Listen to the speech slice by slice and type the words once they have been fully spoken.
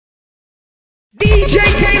DJ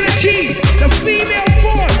Kayla G, the female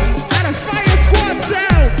force at a Fire Squad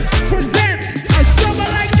Sounds presents a summer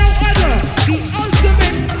like no other, the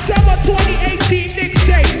ultimate summer 2018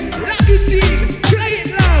 mixtape. Rock it, team, play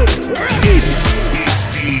it loud, rock it. It's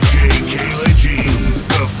DJ Kayla G,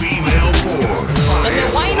 the female force.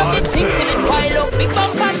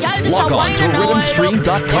 Log on to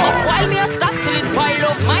rhythmstream.com. While me a stop till it pile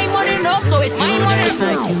up. My money enough, so it's my money. Dance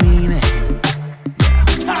like you mean it.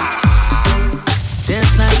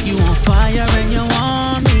 Dance like you on fire and you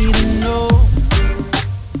want me to know.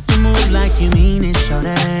 You move like you mean it,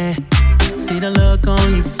 shawty. See the look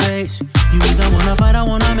on your face. You either wanna fight or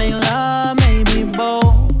wanna make love, maybe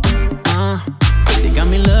both. They got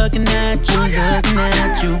me looking at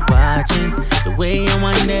you, watching the way you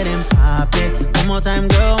wind it and pop it. One more time,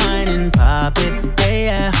 go wine and pop it,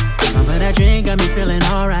 yeah. But that drink got me feeling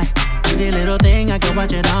alright. Pretty little thing, I can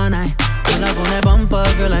watch it all night. Pull up on that bumper,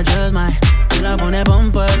 girl, I just might. Pull up on that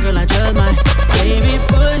bumper, girl, I just might. Baby,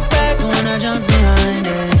 push back when I jump behind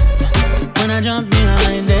it. When I jump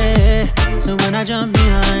behind it. So when I jump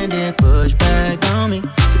behind it, push back on me.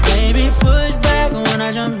 So baby, push back when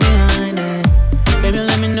I jump behind it. Baby,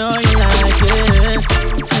 let me know you like it.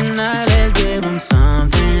 Tonight, let's give them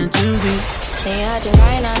something to see. They had your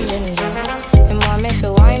wine and ginger. And want me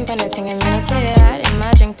for wine, pen the thing, I'm gonna play it out. In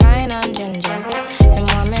my drink, pine and ginger. And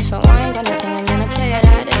want me for wine, pen the thing, I'm gonna play it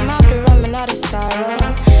out. In my after rum and not a sorrow.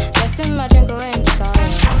 That's in my drink, away, I'm sorry.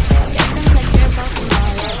 That's in the care about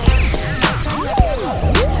tomorrow.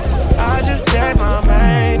 I just did my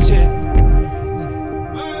main chick.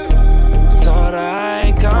 I told her I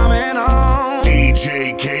ain't coming home.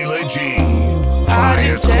 DJ Kayla G, I Fire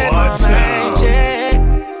just did my Squad main Sounds. chick.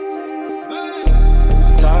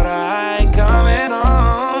 I told her I ain't coming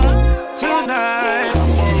home tonight.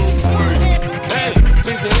 Hey,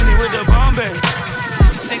 Mr. Henny with the Bombay.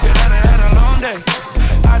 Think that I had a long day.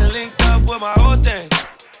 I done linked up with my whole thing.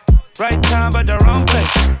 Right time, but the wrong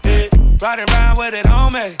place. Yeah. Riding around with it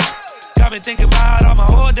on me. Got me thinking about all my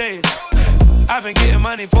whole days. I've been getting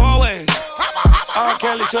money 4 ways. R.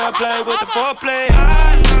 Kelly to play with the foreplay.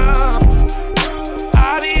 I know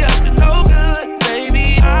I be up to no good,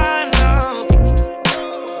 baby. I know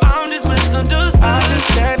I'm just misunderstood. I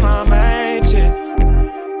just had my main chick.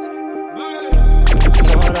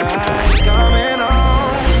 Told her I ain't coming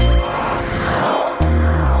home.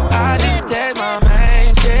 I just had my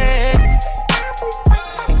main chick.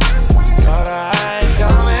 Told her I ain't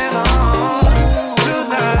coming home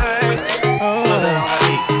tonight.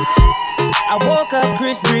 I woke up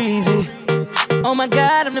Chris Breezy. Oh my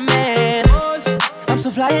God, I'm the man. I'm so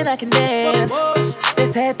fly and I can dance.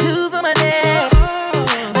 There's tattoos on my neck.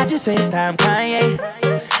 I just FaceTime Kanye.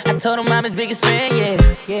 I told him I'm his biggest fan, yeah.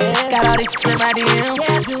 Got all these in my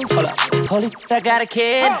DM. Hold up, holy, I got a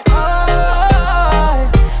kid.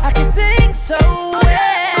 Oh, I can sing so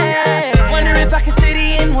well. Wonder if I can say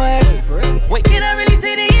the N-word. Wait, can I really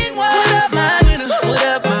say the N-word? What up, my winner? What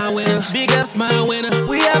up, my winner? Big ups, my winner.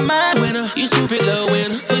 We are my winner. You stupid little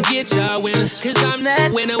winner. Forget y'all winners. Cause I'm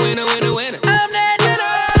that winner. I'm that winner.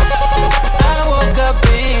 I woke up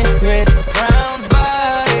in Chris Brown's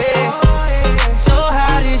body. So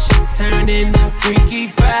how this shit turned into Freaky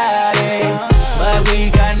Friday. But we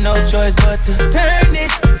got no choice but to turn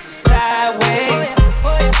this sideways.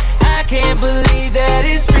 I can't believe that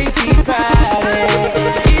it's Freaky Friday.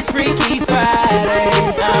 It's Freaky Friday.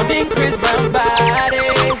 I'm in Chris Brown's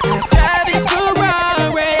body. Drive his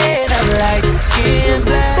Ferrari and I'm like skin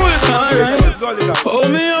black. Oh,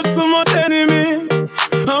 me have so much enemy,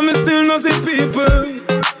 and me still not see people.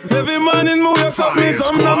 Every morning move your fuck me,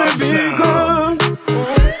 come down my vehicle.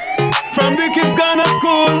 From the kids gone to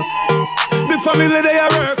school, the family they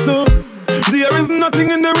are work to. There is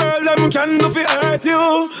nothing in the world that can do for hurt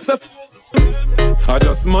you. So I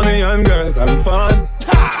just money and girls and fun.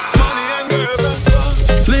 Money and girls and fun.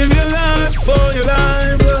 Live your life for your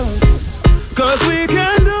life, cause we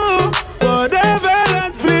can do whatever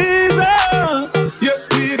that please us. Yeah,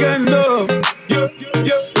 we can do. Yeah,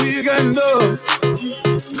 we can do.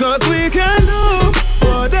 Cause we can do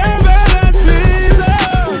whatever that please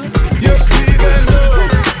us. Yeah, we can do.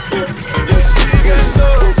 Yeah, we can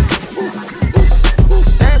do.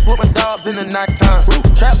 Dance with my dogs in the nighttime.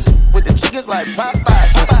 Trap with the chickens like Popeye.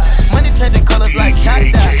 Money changing colors like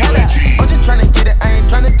tie-dye. I'm just tryna get it, I ain't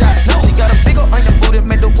tryna die. No, she got a big ol' onion booty,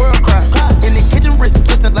 make the world cry. In the kitchen, wrist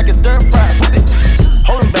twisting like it's stir fry. Whip it,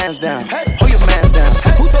 hold them bands down, hold your mans down.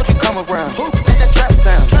 Who told you come around? It's that trap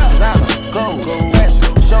sound. Designer, gold, fashion,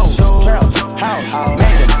 shows, trap, house,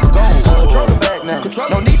 man, gold. Control the bag now,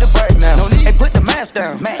 no need to brag now. Hey, put the mask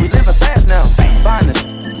down, we living fast now.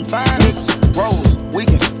 Finest, rose, we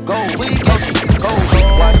can go,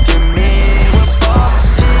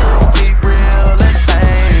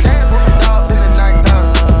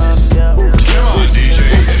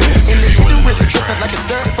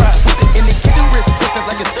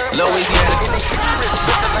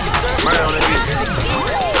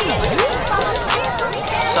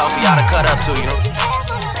 up to, you know?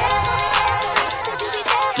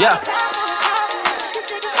 Yeah.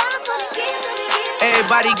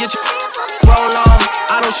 Everybody get your roll on.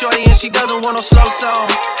 I know shorty and she doesn't want no slow song.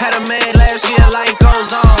 Had a man last year, life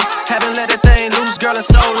goes on. Haven't let that thing loose, girl, in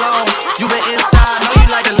so long. You been inside, know you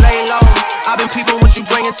like to lay low. I've been peeping what you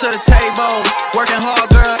bringing to the table. Working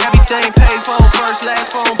hard, girl, everything paid for. First,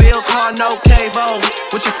 last phone bill, car, no cable.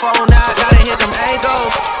 With your phone out, gotta hit them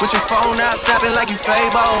angles. With your phone out, snapping like you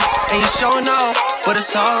Fable. And you showing off, but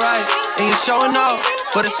it's alright. And you showing off,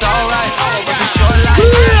 but it's alright. It's a short life,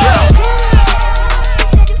 yeah.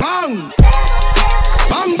 Bang!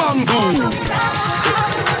 Bang bang boom!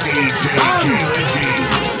 DJ Kayla G.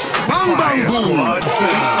 Bang bang boom!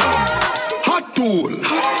 Hot tool!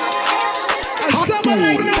 Hot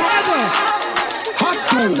tool! Hot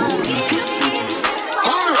tool!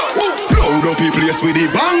 Load up the place with the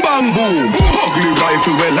bang bang boom! Ugly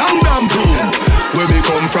rifle with long damn boom! Where we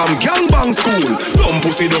come from, gangbang school. Some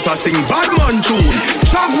pussy does a sing bad man tune.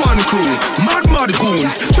 Jaguan crew, mad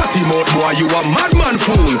goons. Chatty mouth boy, you a madman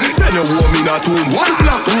fool. Send a woman in a tomb, one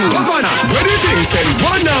black room. Havana, where the thing send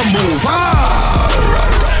one and move.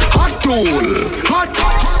 Alright, hot tool, hot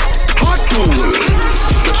tool.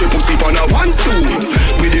 Get your pussy on a one stool.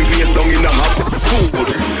 With the face down in the hot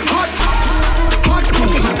food. Hot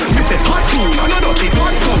tool, me say hot tool. And I don't keep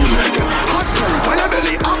hot tool. Hot tool, fire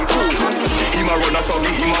belly, hot tool.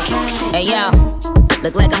 Hey yo,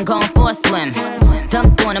 look like I'm going for a swim.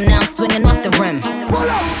 Dunked on him, now I'm swinging off the rim. Pull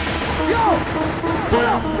up, yo, pull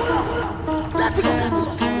up. Let's go.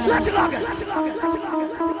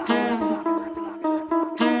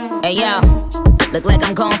 Hey yo, look like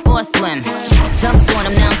I'm going for a swim. Dunked on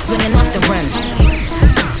him, now I'm swinging off the rim.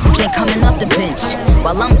 Jay coming off the bench,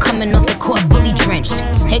 while I'm coming off the court fully drenched.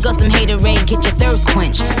 Here goes some haterade, get your thirst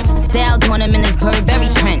quenched. Style doing him in his Burberry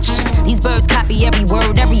trench. These birds copy every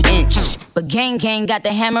word, every inch. But gang got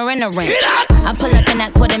the hammer and the wrench. I pull up in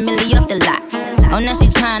that $250,000 off the lot. Oh, now she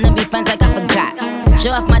tryna be friends like I forgot.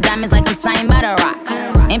 Show off my diamonds like I'm signed by the rock.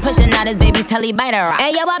 Ain't pushing out his baby's telly by the rock.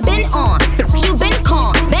 Hey yo, I been on, you been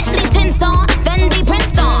con. Bentley tints on, Fendi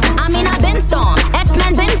prints on. I mean I been storm,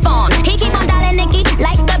 X-Men been fawn. He keep on dialing Nicki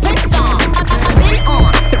like the Prince on. I been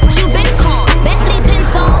on, you been con. Bentley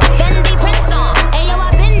tints on, Fendi prints on. Hey yo, I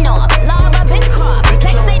been off, Laura been crossed.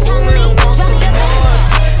 Let's say Chun-Li, Johnny a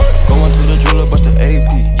Going to the jeweler, bust the AP,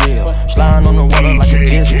 yeah. Sliding on the water like a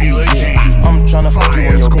jet ski, yeah. I'm tryna fuck you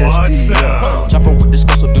on your bestie, yeah. Chopper with this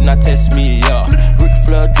girl, so do not test me, yeah. Ric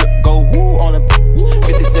Flair drip, go woo on the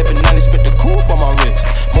 5790, spit the coupe on my wrist.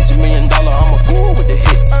 Multi-million-dollar, I'm a fool with the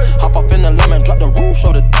hits. Hop up in the lemon, drop the roof,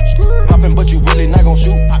 show the poppin', but you really not gon'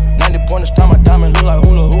 shoot. 90 pointers, time my diamond look like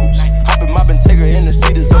hula hoops. Hoppin', moppin', Tiger in the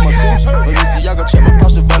seats of my suits. But listen, y'all go check my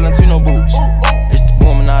Prada Valentino boots. It's the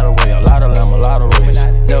woman out of the way, a lot of lamb, a lot of race.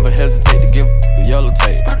 Never hesitate to give a yellow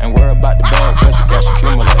tape. Ain't worry about the bag, let the cash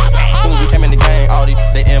accumulate. Soon as we came in the game, all these,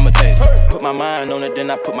 they imitate. Put my mind on it, then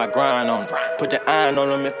I put my grind on it. Put the iron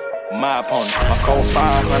on them, my opponent. My code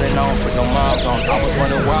 500, I don't put no miles on it. I was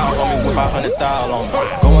running wild, homie, with 500,000 on me.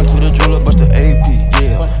 Going to the jeweler, bust the AP,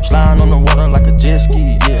 yeah. Sliding on the water like a jet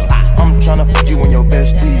ski, yeah. I'm tryna fuck you and your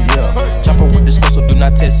bestie, yeah. Chopper with this girl, so do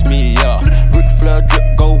not test me, yeah. Ric Flair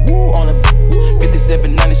drip, go woo on the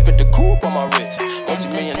 5790, spit the coupe on my wrist.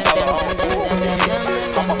 $multi-million, I'm a fool with the hits.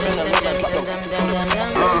 Hop up in the lemon, drop the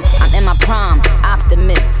I'm in my prime,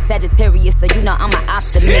 optimist. Sagittarius, so you know I'm an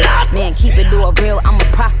optimist. Man, keep it all real, I'm a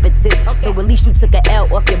prophetess. So at least you took a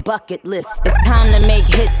L off your bucket list. It's time to make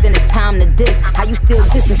hits and it's time to diss. How you still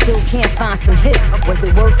diss and still can't find some hits? Was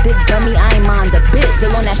it worth it, dummy? I ain't mind a bit.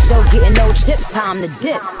 Still on that show, getting no chips, time to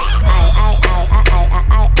dip.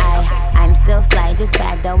 I'm still fly, just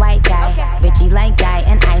bagged a white guy. Richie like guy,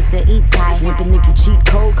 and I still eat Thai. Want the Nicki cheat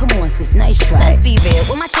code? Come on, sis, nice try. Let's be real,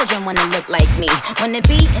 well my children wanna look like me. Wanna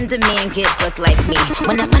be in demand, get booked like me.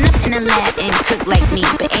 Wanna run up in the lab and cook like me.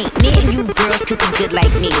 But ain't me and you girls cooking good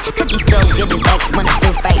like me. Cookie so good his ex wanna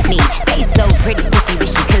still fight me. Face so pretty, sissy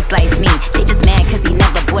wish she could slice me. She just mad cause he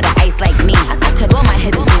never bought an ice like me. I cut all my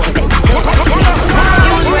hitters cause they still like me.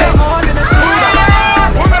 You wear more than a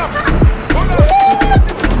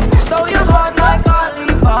stole your heart like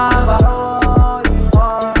Alibaba.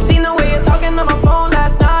 Seen the way you're talking on my phone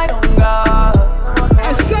last night, oh God.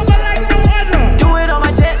 A summer like no other. Do it on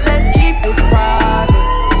my jet, let's keep this private.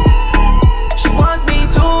 She wants me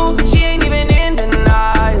too, she ain't even in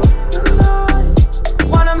denial.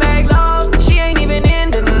 Wanna make love, she ain't even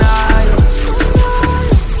in denial.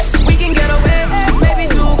 We can get away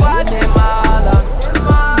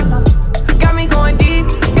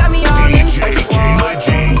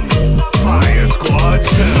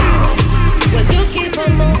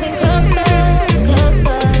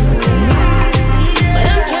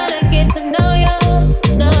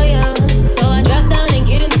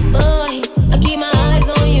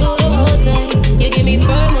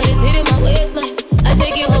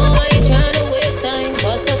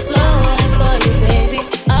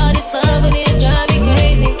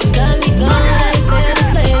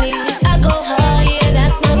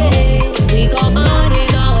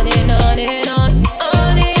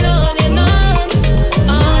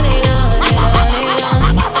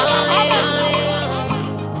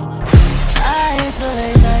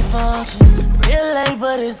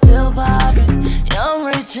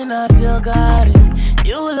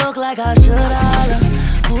look like I should holler.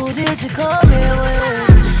 Who did you come here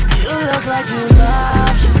with? You look like you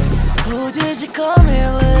love. Who did you come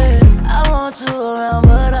here with? I want you around,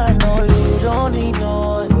 but I know you don't need no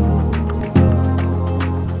one.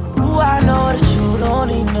 Ooh, I know that you don't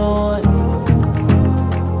need no one.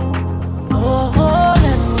 Oh,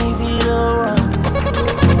 let me be the one.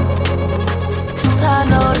 'Cause I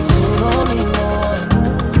know that you don't need no one,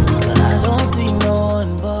 but I don't see no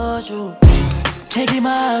one but you. Can't keep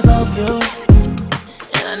my eyes off you,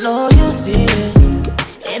 and I know you see it.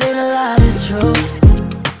 It ain't a lie, it's true.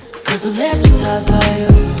 'Cause I'm hypnotized by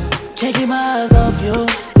you. Can't keep my eyes off you.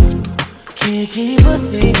 Can't keep a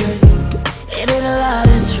secret. It ain't a lie,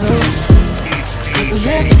 it's true. 'Cause I'm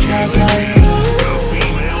hypnotized by you.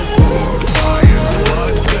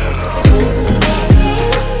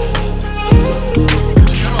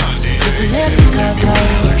 Hypnotized by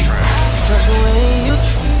you. Just the way you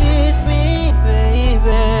treat me,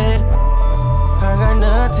 baby. I got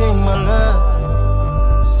nothing but love.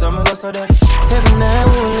 Summer goes so that every night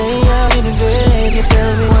we'll lay out in the bed. You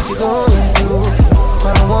tell me what you're going through.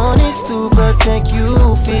 What I want is to protect you.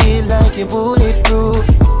 Feel like you're bulletproof.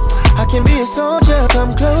 I can be a soldier,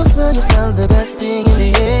 come closer. You smell the best thing in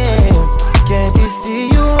the air. Can't you see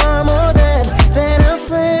you are more than a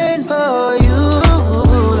friend? Oh, you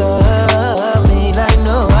love me like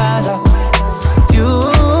no other. You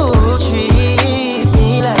treat me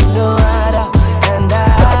like no other, and I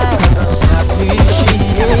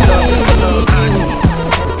appreciate you.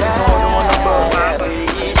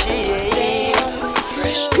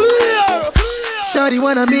 Shawty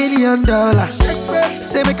want $1 million.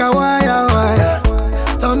 Say make a wire.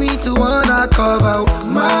 Tell me to wanna cover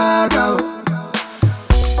my girl.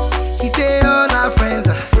 He say all our friends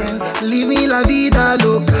are leave me la vida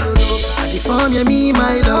loca. California, me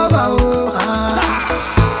my lover. Oh,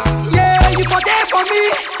 yeah, you for there for me.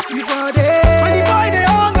 You for there. When the boy they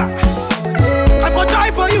hunger, I for try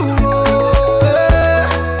for you. Oh,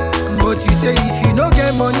 but you say if you no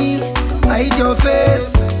get money, hide your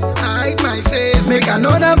face. Hide my face. Make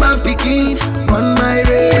another man picking on my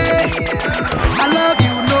race. I love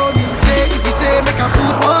you, no me say. If you say make I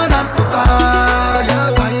put one on for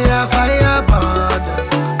fire, fire burn.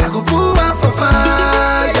 I go put one for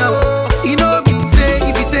fire. You know me say.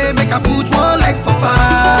 If you say make I put one like for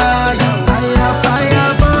fire,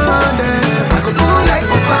 fire burn. I go put like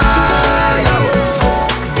for fire.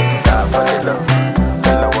 Die for the love.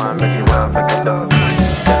 Tell her one make you one for the dog.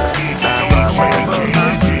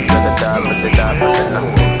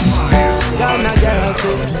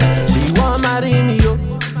 She want marry me, yo.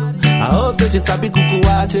 I hope so she sabi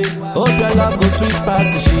kukuwache. Hope your love go sweet past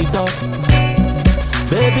the sheet up.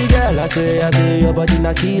 Baby girl, I say your body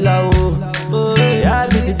na killer, oh. Oh, yeah, I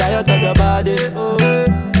get it tired of your body. Oh,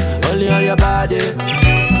 yeah, only on your body.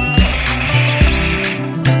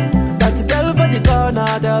 That girl for the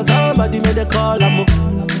corner, there's somebody made a call, I'm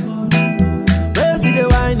where see the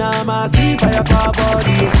wine, I'm a see fire for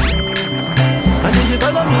body, oh. And if you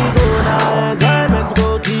follow me, go now, enjoyment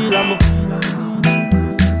go kill 'em.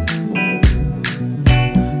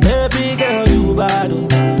 Baby girl, you bad,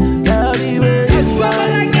 girl, the way you are.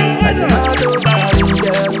 Like no other.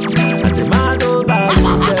 And the mad over you,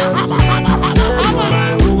 girl. Say you my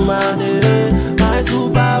woman, my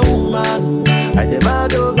superwoman. And the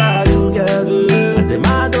mad over you, girl. And the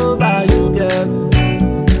mad over you, girl.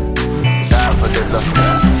 Time for the love.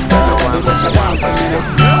 Everybody was a dancing,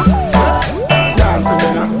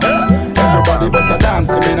 everybody bust a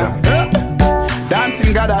dancing,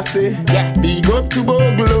 dancing God I say, yeah. Big up to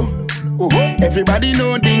Boglo. Everybody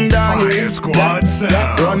know ding dong. Fire Squad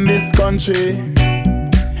sound. Run this country.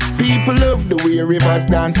 People love the way rivers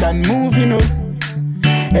dance and move, you know.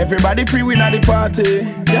 Everybody pre-win at the party.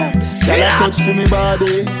 Yeah, touch for me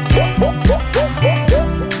body.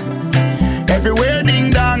 Everywhere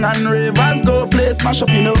ding dong and rivers go play smash up,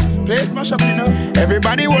 you know. Play smash up, you know.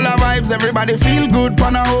 Everybody will have vibes, everybody feel good,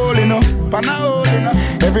 pan a hole, you know. Pan a hole, you know.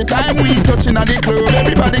 Every time we touching at the club,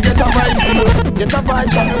 everybody get a vibes, you know. Get a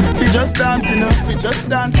vibes, you know. We just dance, you know. We just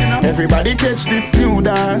dance, you know. Everybody catch this new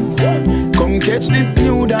dance. Come catch this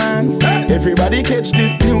new dance. Everybody catch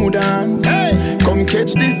this new dance. Come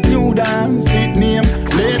catch this new dance. It name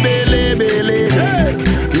Lebe, Lebe, Lebe.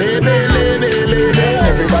 Lebe, Lebe, Lebe.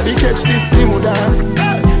 Everybody catch this new dance.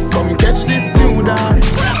 Come catch this new dance.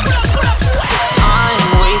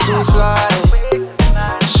 I'm way too fly.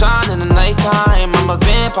 Shine in the nighttime. I'm a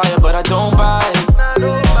vampire, but I don't bite.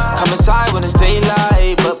 Come inside when it's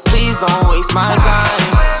daylight, but please don't waste my time.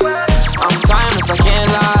 I'm timeless, I can't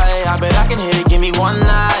lie. I bet I can hit it, give me one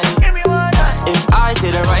night. If I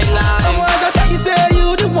say the right line. I wanna tell you, say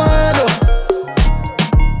you the one.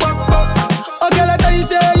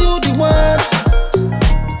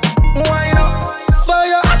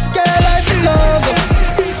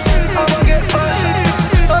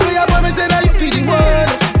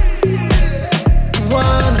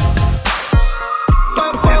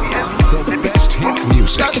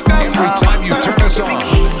 Turn us on.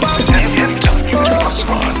 Anytime you turn us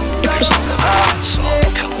on, there's a loud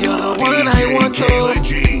song coming You're the on. one I want, oh.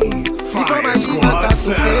 Before my fever start to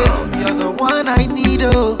fail, you're the one I need,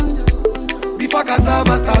 oh. Before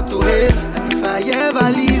cassava start to hail, and if I ever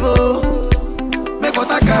leave, oh, make what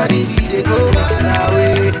I carry me, they go far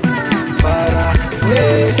away, far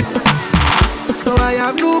away. So I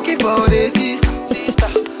am looking for the sister,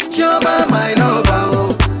 Joma, my lover,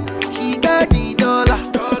 oh. She got the dollar,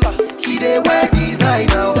 she dey wear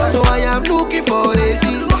designer, oh. So I am looking for the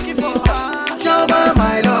sister, Joma,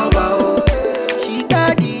 my lover, oh. She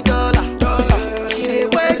got the dollar, she dey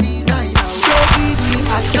wear designer, oh. So give me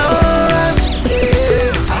assurance,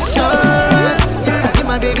 assurance. I give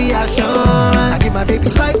my baby assurance, I give my baby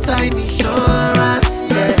lifetime insurance,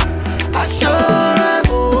 yeah. Assurance,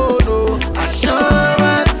 oh no,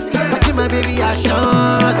 assurance. I give my baby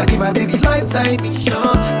assurance, I give my baby lifetime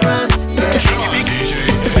insurance, yeah.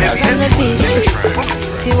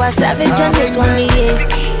 See what's savage on this one,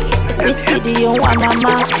 yeah. Whiskey, do you want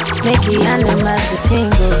mama? Make it animals to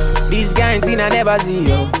tingle. This kind thing I never see,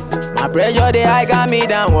 yo. My pressure, they high got me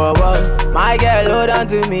down, whoa, whoa. My girl, hold on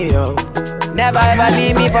to me, yo. Never ever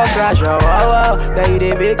leave me for crash, oh, oh, oh. Girl, you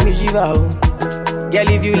they make me shiver, oh. Girl,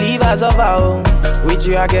 if you leave us over, oh. With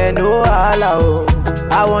you, I get no holla, oh.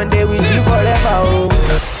 I want day with you forever, oh.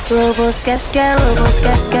 Robos casca.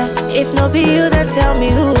 If no be you, then tell me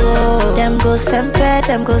who. Them go sempe.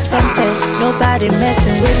 Nobody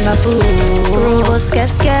messing with my boo. Robos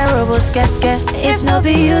casca. If no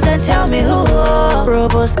be you, then tell me who.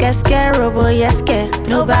 Robos casca, yeske.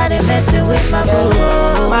 Nobody messing with my boo.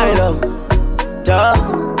 My love, duh.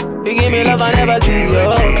 You give me love I never see, yo.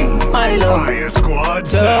 My love,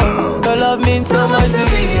 duh. Your love means so much to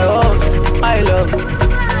me, yo. My love,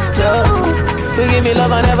 duh. You give me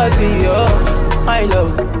love I never see, yo. My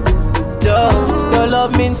love, duh. Your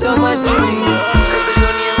love means so much to me.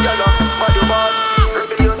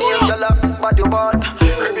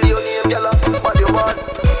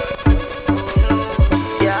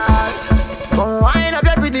 Yeah. Come wind up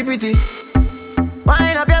your pretty.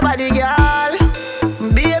 Wind up your body, girl.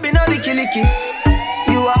 Baby, no licky.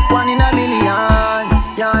 You are one in a million.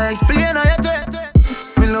 Yeah, explain how you do it.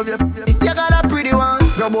 Me love you. You got a pretty one.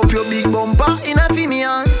 Grab up your big bumper in a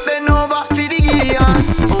Fimian. Bend over for the Gideon.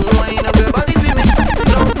 Wind up your body for me.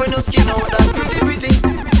 Love for no skin out that pretty.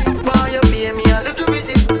 Why you pay me a little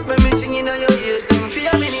visit? When me singing on your ears, them for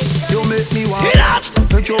a minute. You make me want that.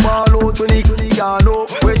 Make your ball out when it gone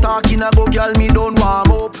up. We talking about girl, me don't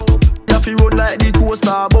warm up. You feel run like the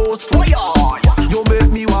coaster boss. You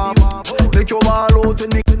make me warm. Make your ball out when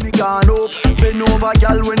me gone up. Bend over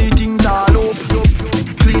girl when it things all up.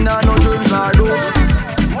 Clean and no germs nor dust.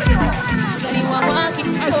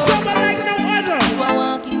 A summer like no other. You a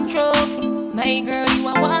walking trophy. My girl, you a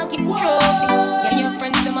walking trophy. Yeah, your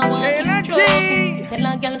friends, them a walking trophy. Tell a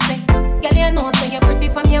girl say, girl, you know say you're pretty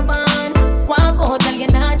from your band. Walk out, girl, you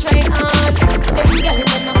not try hard. Them girl, you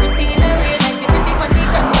not pretty in a real life. You're pretty from the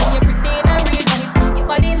ground, you're pretty in a real life. Your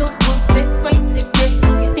body look good, sit right, sit right.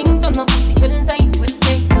 Your thing done up, pussy well tight, well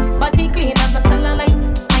tight. Body clean and a cellulite.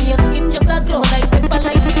 And your skin just a glow like pepper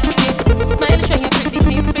light. Smile, show you pretty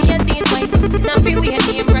dimple, your teeth white. Now feel we had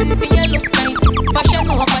name brand for your look right. Fashion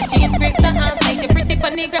over jeans, break the ass like the pretty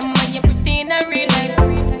funny grandma. You're pretty in a real life.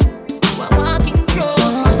 You a walking trophy.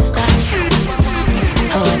 Don't stop.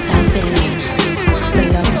 Oh, what a feeling. Me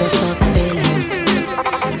love the fuck feeling.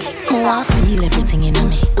 Oh, I feel everything in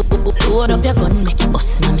me. Load up your gun, make it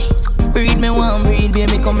bust in me. Breed me one, breed,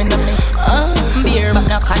 baby, come in me. Beer, but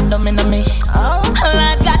no condom in me.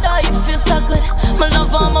 Like God, oh, you feel so good. My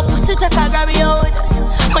love on my pussy, just I grab you out.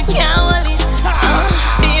 I can't hold it.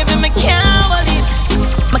 Baby, me can't hold it.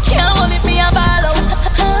 Me can't hold it, me a ball out.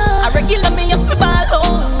 I regular me up a ball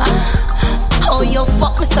out. Oh, you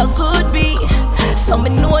fuck me so good, B. So me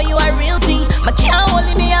know you a real G. Me can't hold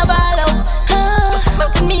it, me a ball out. You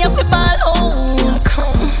fuck me up a ball out.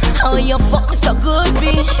 Oh, you fuck me so good, B.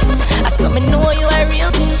 I saw me know you a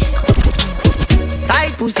real G.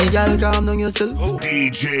 Tight pussy, girl, calm down yourself.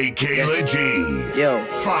 DJ Kayla G. Yo.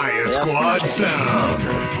 Fire Squad sound.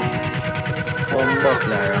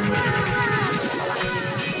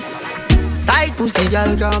 Tight pussy,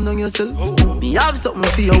 girl, calm down yourself. Me have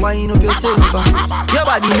something for you, wind up yourself. Your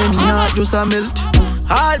body make me heart just a melt.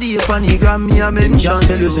 All the up on the gram, me a mention.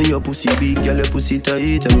 Tell you say your pussy big, girl, your pussy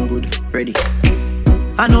tight and good. Ready?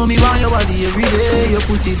 I know me want your body every day. Your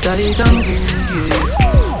pussy tight and good,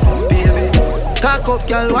 yeah. Baby, cock up,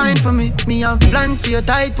 girl, wine for me. Me have plans for your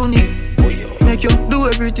tight pony. Make you do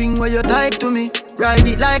everything while you type to me. Ride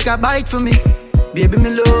it like a bike for me. Baby, me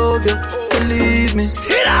love you, believe me.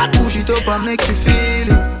 Push it up and make you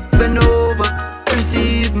feel it. Bend over,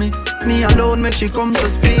 Me alone make she come so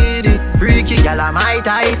speedy. Freaky gal are my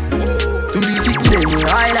type. To be sitting there me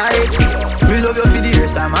highlight. Me love you for the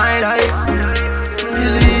rest of my life.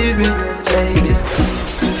 Believe me, baby.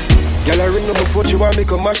 Gal I ring up before she want me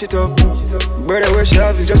come mash it up. Brother where she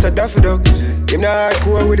have is just a daffy duck. Him not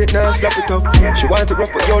hardcore with it now slap it up. She want to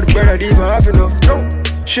rough but yo the brother didn't even have enough. No,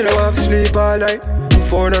 she don't have to sleep all night.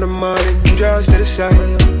 4 in the morning, draws to the side.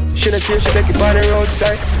 She don't care, she take it by the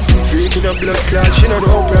roadside. Freaking up blood clot, she don't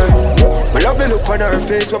know right. My love the look on her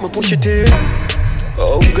face when me push it in.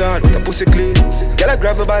 Oh God, what a pussy clean. Girl I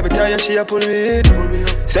grab my Bible, tell you she a pull me in.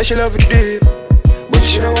 Say she love it deep, but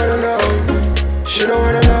she don't wanna love. She don't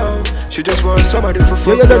wanna love. She just want somebody for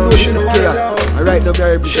fun. You don't know she don't wanna love. Alright, no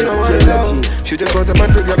very big. She don't wanna love. She just want a man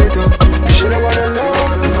to grab it up. She don't wanna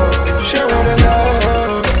love. She don't wanna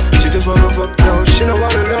love. She just wanna fuck now. She don't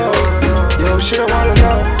wanna love. Yo, she don't wanna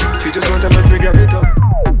love. She just want a man to grab it up.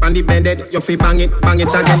 On the bended, your feet bang it again.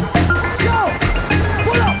 Yo,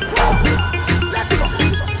 pull up. Let it go.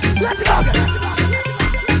 Let it go again.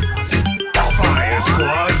 Fire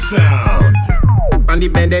Squad sound. On the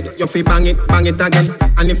bended, your feet bang it again.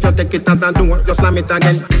 And if you take it as a door, you slam it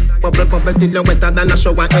again. Bubble, bubble till you're wetter than a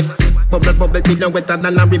shower head. Bubble, bubble till you're wetter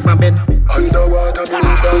than a river bed. Underwater, me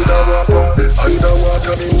hood underwater.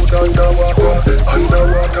 Underwater, me hood underwater.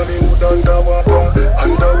 Underwater, me hood underwater.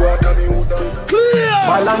 Underwater, me hood underwater. Clear!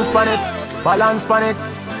 Balance pan it.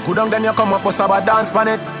 Go down then you come up with a dance pan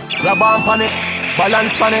it. Grab on pan it,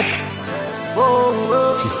 balance pan it.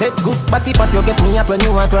 Whoa. She said good body but you get me up when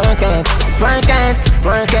you are twerking.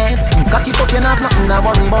 Cock it up, you have nothing to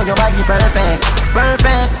worry about, your body perfect.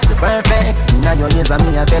 Now your ears and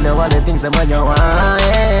me, I tell you all the things that when you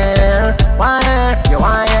wire.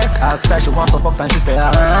 Ask her she want to fuck and she say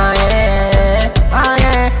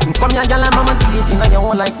come here girl and mama deep inna your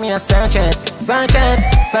hole like me a search it. Me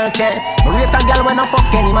rate a girl when I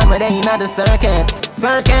fuck any man when they inna the circuit.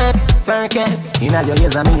 Inna your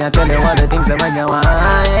ears and me, I tell you all the things that when you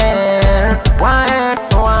wire.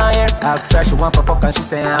 Ask her she want to fuck and she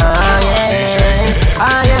say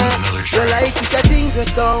You like to say things you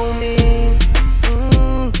so mean.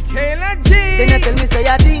 Kayla G. Then you tell me say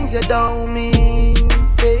your things you don't mean,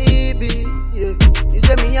 baby. Yeah. You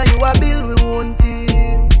say me and you a build we one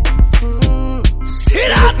team. See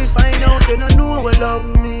that? If you find out you don't know what love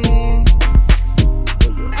means.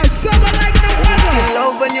 A summer like no other. Still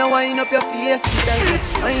love when you wind up your face yourself.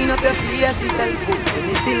 Wind up your face yourself.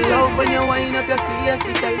 Me still love when you wind up your face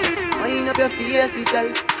yourself. Wind up your face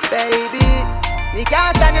yourself, baby. Me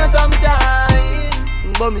can't stand you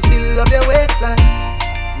sometime, but me still love your waistline.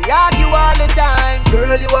 We argue all the time,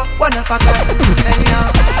 girl, you are one of a kind.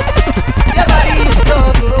 Anyhow, your body is so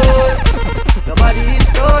good, your body is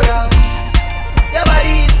so right. Your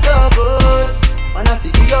body is so good, and I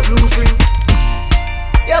see your blueprint.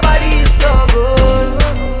 Your body is so good,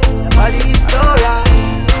 your body is so right.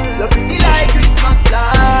 You're pretty like Christmas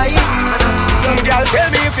light. Girl,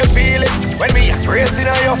 tell me if you feel it when me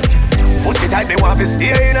embracing you. Pussy tight, me want to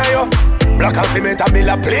stay in you. Black and cement and build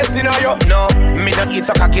a place in you. No, me not eat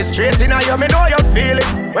so cocky straight in you. Me know you feel it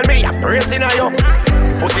when me embracing you.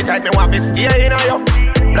 Pussy tight, me want to stay in you.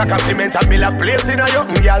 Black and cement and build a place in you.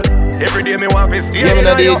 Girl, every day me want to stay in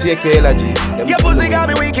you. DJ Kayla G. Your pussy got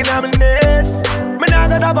me weak in my knees. Me nah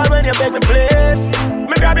go stop when you beg me place.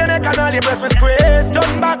 Me grab your neck and all your breasts me squeeze.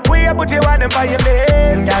 Turn back way, put your hand by your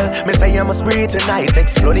knees. Girl, me say you must breathe tonight.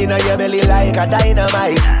 Exploding on your belly like a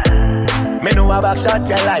dynamite. Me know a back shot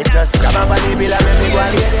your life. Just grab a body bill and make me go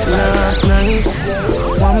and get it. Last night,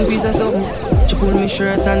 one piece of something. She pulled me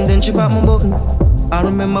shirt and then she popped my button. I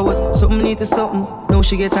remember was something lead to something. Now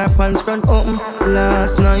she get her pants front open.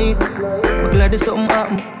 Last night, I'm glad there's something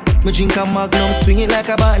happened. Me drink a Magnum, swing it like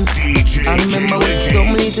a button. I remember what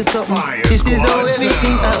something lead to something. This is how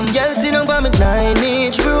everything happened. Girl, sit down by me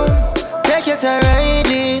 9-inch room. Take your time, ride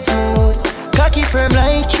it smooth. Cocky firm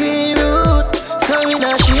like tree root. So we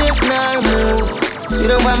not shake nor move. Sit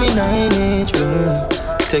down by me 9-inch room.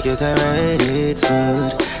 Take your time, ride it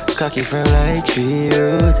smooth. Cocky firm like tree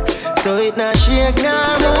root. So it not shake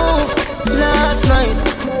nor move. Last night,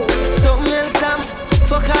 something else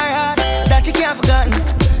fuck her heart that you can't forgotten.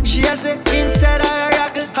 She has it inside her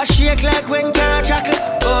rockle. Her shake like when can't chuckle.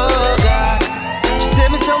 Oh God, she say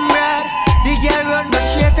me some rad. The girl run but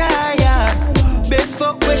straight to her yard. Best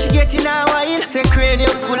fuck where she get in her wine. Say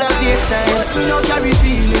cranium full of baseline. Me no carry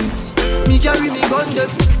feelings. Me carry me gun them.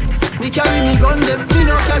 Me carry me gun them. Me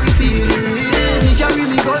no carry feelings. Me carry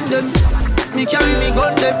me gun them. Me carry me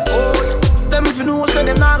gun them. Oh, them if you know so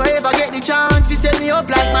them never ever get the chance to set me up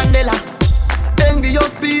like Mandela.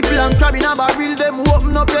 Envious people and crabbing a barrel, them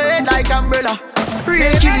open up your head like umbrella.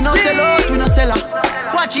 Real kid, we no sell out, we no sell her.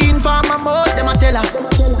 Watching for my mouth, them a tell her.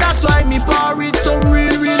 That's why me par with some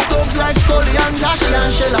real thugs like Scully and Joshy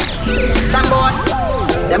and Shella. Some boy,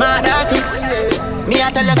 them a dirty. Me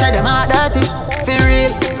a tell you say them a dirty. For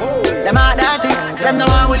real, them a dirty. Them no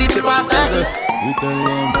one will eat the past 30. You tell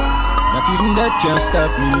them, not even that can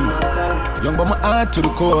stop me. Young but my heart to the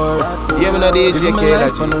core. Yeah, man, living my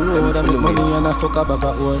life on the road, I make money and I fuck up a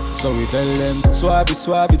word. So we tell them,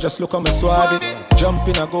 Swabby, just look on my Swabby. Jump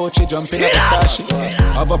in a Gucci, jump in a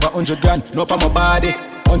Versace. Above 100 grand, no for my body.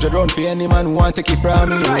 100 round for any man who want take it from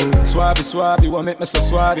me. Swabby, want make me so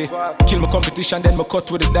swabby. Kill my competition, then my cut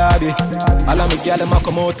with the derby. All of me gal them a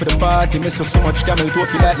come out for the party. Me so much camel toe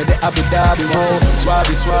feel like me the Abu Dhabi.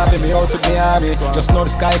 Swabby, me out with Miami. Just know the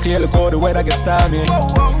sky clear, look how the weather gets stormy.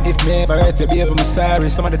 If me ever hurt you, baby, me sorry.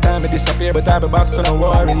 Some of the time I disappear, but I be back, so no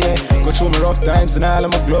worry, yeah. Go through my rough times and all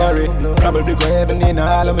of my glory. Probably go heaven in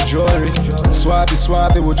all of my jewelry.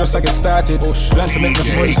 Swabby, we just get started. Plan to make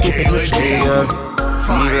my money, keep it rich, yeah.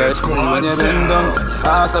 When you bend down,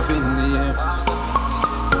 pass up in the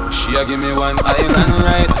air. She a give me one island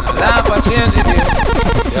ride, laugh and change it here.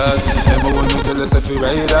 Yeah, remember when me tell us if you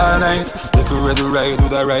ride all night, you could ready ride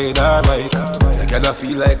with a ride or bike. Like I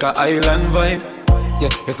feel like a island vibe. Yeah,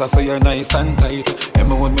 yes I say you're nice and tight.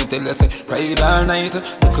 Remember when me tell us ride all night,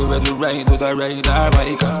 you could ready ride with a ride or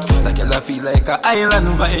bike. Like I feel like a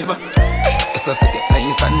island vibe. Yes I say you're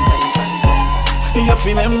nice and tight. You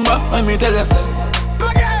remember when me tell us.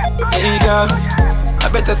 Hey girl, I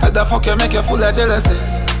better say the fuck you make you full of jealousy.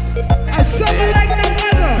 A summer like no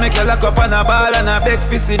other. Make you lock up on a ball and a beg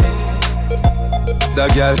fist in it. The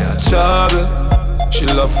girl got trouble. She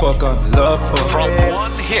love fuck and love fuck. From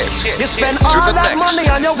one hit you spend all that money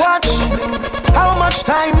on your watch. How much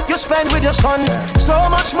time you spend with your son? So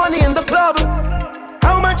much money in the club.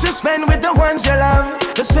 How much you spend with the ones you love?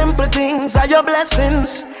 The simple things are your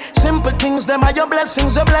blessings. Simple things, them are your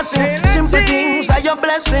blessings, your blessing. Simple things are your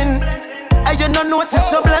blessing. And you don't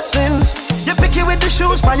notice your blessings. You pick it with the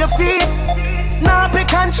shoes by your feet. Now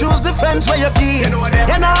pick and choose the friends where you keep.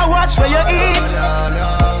 You now watch where you eat.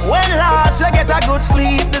 When last you get a good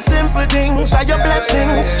sleep. The simple things are your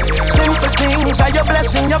blessings. Simple things are your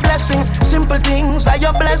blessing, your blessing. Simple things are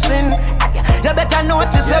your blessing. You better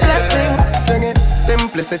notice your blessing. Sing it.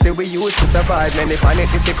 Simplicity we use to survive. Many find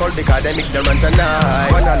it difficult because them ignorant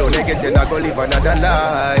tonight. One alone they get in a go live another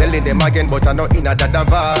life. Telling them again but I know in another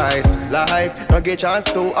device. Life don't get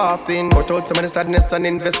chance too often. Cut out some of the sadness and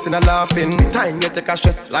invest in a laughing. Time you take a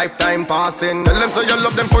stress, lifetime passing. Tell them so you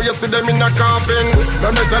love them for you see them in a coffin.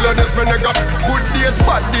 Let me tell you this, me nigga. Good days,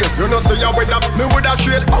 bad days. You know say you with up. Me woulda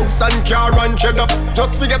trade house and car and shed up.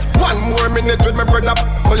 Just forget 1 more minute with my brother.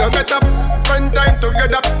 So you get up, spend time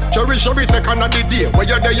together. Cherish every second of the day where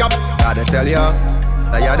you're there up. Gotta tell you,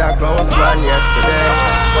 that you're the close one yesterday.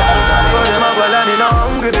 Oh, them a go let me not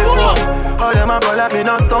hungry before. Oh, them a go let me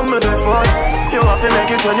not stumble before. You have to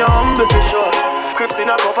make it when you're humble for sure. Crips in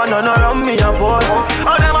a cup and none around me a pour.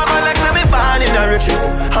 Oh, them a go like to me born in the riches.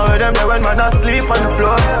 How them there when man asleep on the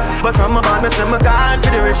floor. But from my band, me say me gone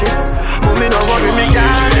for the riches. Move me no worry, me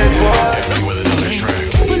gone this war.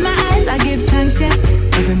 With my eyes, I give thanks, yeah.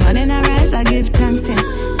 Every morning I rise, I give thanks, yeah.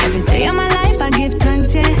 Every day of my life, I give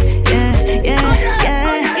thanks, yeah. Give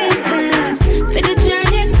thanks for the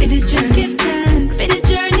journey, for the journey. Give thanks for the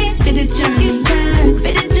journey, for the journey. Give thanks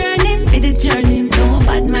for the journey, for the journey. No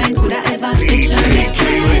bad mind could I ever for the journey.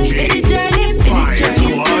 Thanks for the journey, for the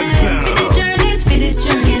journey. For the journey, for the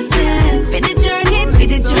journey. Thanks for the journey, for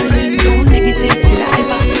the journey. No negative could I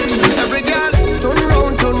ever. Every girl, turn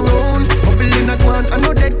round. Bubble in a guan, I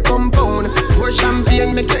know that compound. Pour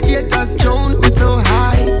champagne, make your haters drown. We so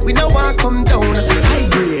high, we no want come down. High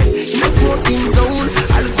grade, in a smoking zone.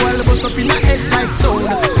 Alcohol bust up in a head like stone.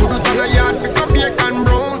 Put it on a yard, pick up bacon and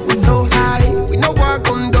brown. We so high, we no want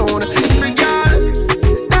come down. Every girl,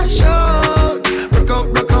 dash out.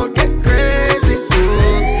 Rock out, get crazy.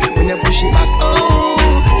 When you push it back, oh,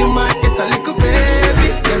 you might get a little baby.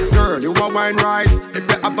 Yes, girl, you are wine right. If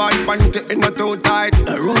you have bad panty, it's not too tight.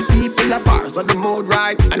 Around people are bars on the mood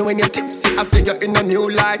right. And when you're tipsy, I see you in a new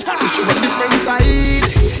light. Which is a different side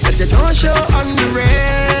that you don't show on the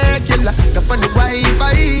regular. Up on the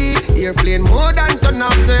Wi-Fi, airplane more than turn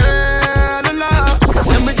off cellular.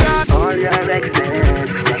 All your exes,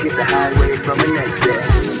 take it the highway from the next day.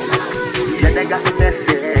 Yeah, they got the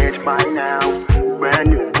message by now. Brand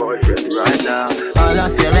new version right now. All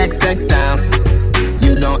of your exes sound,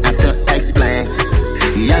 you don't have to explain.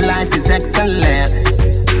 Your life is excellent.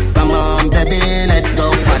 Come on, baby, let's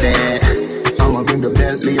go party. I'ma bring the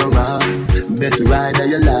Bentley around. Best ride of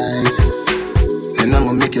your life. And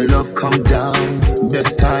I'ma make your love come down.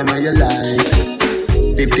 Best time of your life.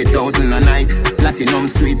 50,000 a night. Platinum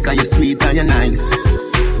sweet, cause you sweet and you nice.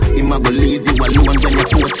 Him a go leave you alone when you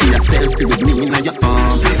post for your selfie with me in your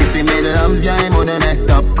arm. If he made love you, him woulda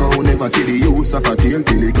messed up. Cow never see the use of a tail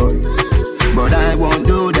till he cut. But I won't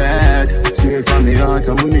do that. Straight from the heart,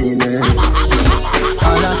 I'm mean it.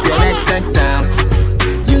 All of your XXL,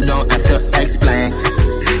 you don't have to explain.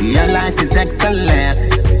 Your life is excellent.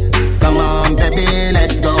 Come on, baby,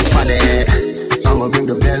 let's go party. I'ma bring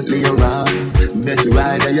the Bentley around. Best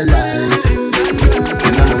ride of your life.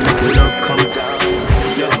 And I'ma make your love come down.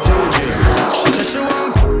 Just do it. She said she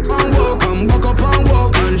walk and walk up and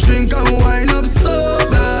walk and drink and wine up so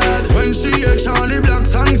bad. When she hear Charlie Black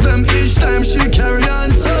songs, them each time she carry on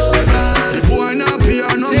so bad. Boy not pay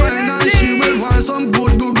her no mind and she will want some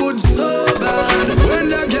good so bad. When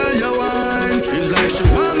that girl you wine, it's like she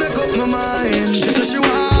want make up my mind. She said she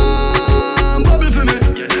want bubble for me.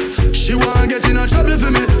 She want get in a trouble for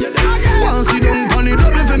me. Want see them bunny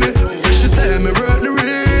double for me. She say me work the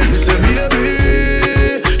race. Me say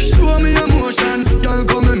baby, show me emotion. Y'all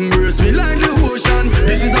come embrace me like the ocean.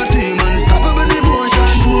 This is a team unstoppable devotion.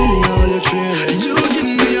 Show me all your traits. You give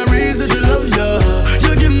me a reason to love ya.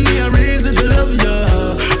 You give me a reason to love ya.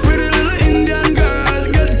 Pretty little Indian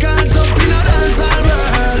girl, get caught up in a dancehall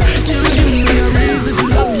world. You give me a reason to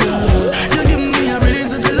love ya. You give me a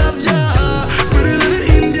reason to love ya. Pretty little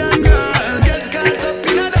Indian girl, get caught up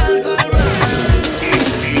in a dancehall world. It's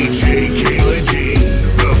DJ Kayla G,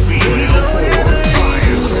 the female force,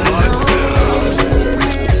 Fire Squad sound.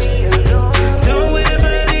 Don't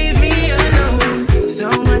ever leave me alone. So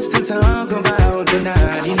much to talk about, but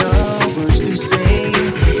not enough words to say.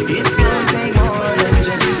 It's gonna take more than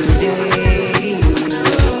just today.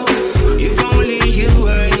 If only you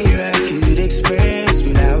were here, I could express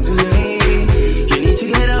without delay. You need to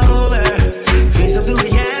get over, face up the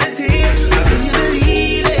reality. How can you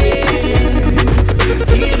believe it?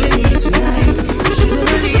 Even you tonight, you shouldn't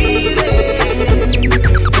believe it.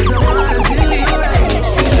 'Cause I wanna do you right.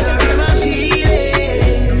 Hurt my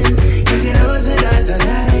feelings. 'Cause you know it's a lot of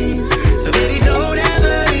lies. So baby, don't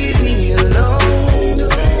ever leave me alone.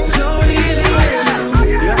 Don't leave me alone.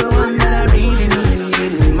 You're the one that I really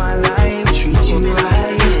need in my life. Treat you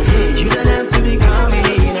right. You don't have to be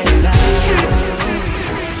coming and lying.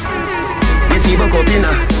 We see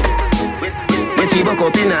Bokopina. We see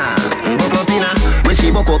Bokopina. Bokopina. We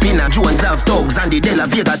see Bokopina. Jones have thugs and the De La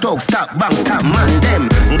Vega thugs. Stop, bang, stop, man, them.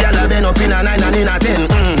 Gyal a been up in a 9 and in a 10.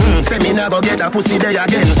 Say me never get a pussy day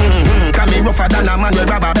again. Can me rougher than a man with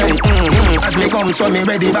rubber band. As me come, so me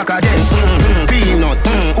ready back again. Peanut,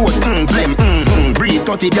 oats, blem. Breathe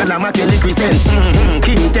 30 gyal a make liquid scent.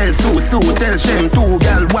 King tell Sue tell Shem. 2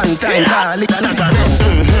 gyal one time, call it a knock a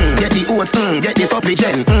get the oats, get the supply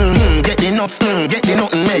gen. Get the nuts, get the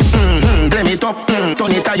nothing made. Blame it up,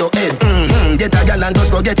 turn it to your head. Get a gal and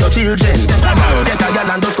just go get your children. Get a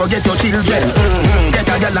gal and just go get your children. Get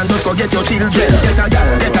a gal and just go get your children.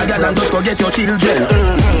 Get a gal and just go get your children.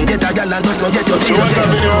 Get a gal and just go get your children.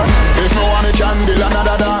 If no one can build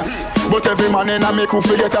another dance, but every man in a make who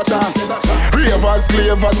get a chance. Ravers,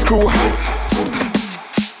 clavers, screw hats.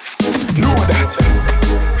 Know that.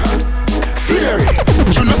 Flare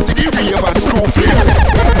it. You know see the ravers, screw flare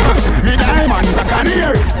it. Me diamonds a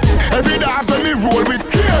canary. Every dance when me roll with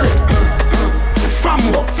scary.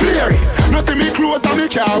 Fambo, flare it. No see me clothes and me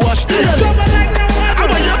car wash daily. I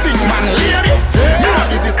know you think man lady. Now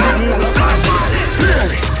this is simple.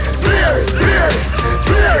 Flare it, flare it, flare it,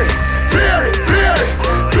 flare it, flare it, flare it,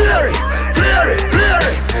 flare it, flare it, flare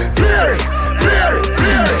it, flare it, flare it,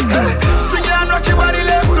 flare it. Swing and rock your body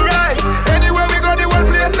left to right. Anywhere we go, the whole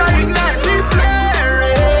place I ignite. We flare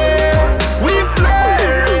it, we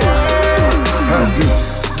flare it.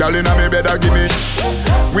 Girl inna me bed, give me.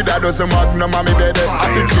 With a dozen magnum on me bed. I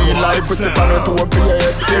feel clean like pussy fan out to a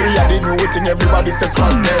plate. Theory I the new thing, everybody says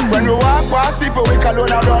swag neck. When we walk past people, we call on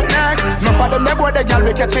a rock neck. Enough of them, they boy, the girl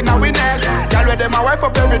we catching a we neck. Girl with them, my wife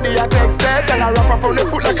up every day, I take set. And I wrap up on the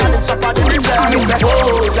foot like I shop at the river. And he said,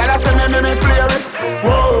 whoa, y'all I say me flare it.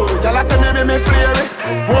 Whoa, y'all I say me flare it.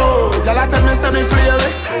 Whoa, y'all I tell me say me flare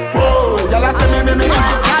it. Whoa, y'all I say me flare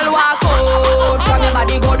it. Y'all walk out, from your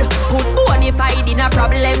body good. Put bonafide in a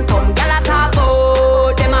problem, some y'all a talk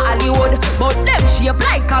about. Them a Hollywood, but them shape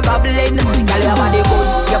like a goblin. Girl, your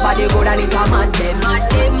body good and it's a mad them.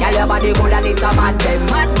 Girl, your body good and it's a mad them.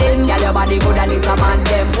 Girl, your body good and it's a mad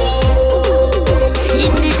them.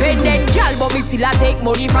 Independent girl, but me still a take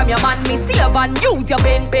money from your man. Me save and use your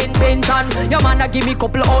pension. Your man a give me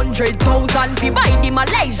couple 100,000 fi buy the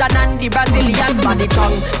Malaysian and the Brazilian body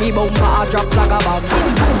tongue. Me bumper a drop like a bomb.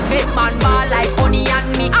 Get man ball like honey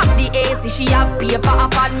and me have the AC. She have paper a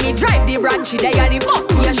fan. Me drive the branch, she there at the bus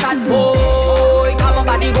station. Boy, come up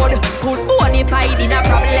body good. Put bonafide in a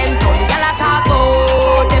problem. Some gyal a talk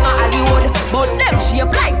about them a Hollywood, but them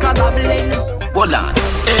shape like a goblin. Hold on,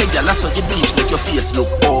 hey girl, I saw your bleach make your face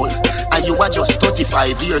look old. And you are just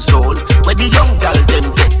 35 years old. Where the young girl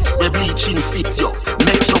them get, where bleaching fit you,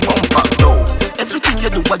 make your bumper down. Everything you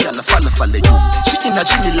do, a girl follow you. She in a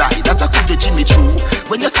Jimmy lie, that I could be Jimmy Choo.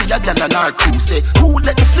 When you see a girl and her crew, say, who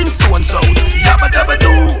let the Flintstones out? Yabba dabba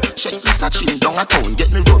do. Check this a chin down a town,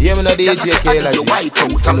 get me rubbish. Yeah, me know the AJK like you white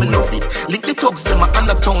out, and me love it. Lick the thugs, them a on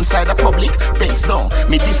the town side of public. Bends down,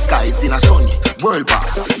 me disguise in a sunny world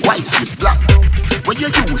boss, white face black. When you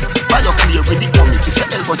use, buy your clear with the comic. If your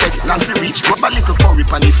elbow take it, long to reach, rub a little curry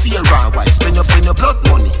pan the fear and white. Spend your blood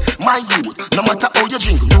money. My youth, no matter how you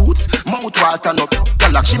drink roots, mouth water no,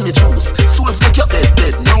 girl like chimney juice. Souls make your dead.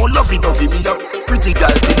 No lovey-dovey, me a pretty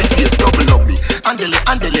girl till the face double ugly. Andele,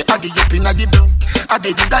 adi up inna the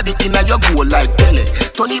adi the daddy inna your goal like Pele.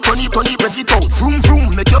 Tony, rev it out,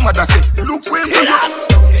 vroom, make your mother say, look where you are.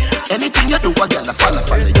 Anything you do, a girl a follow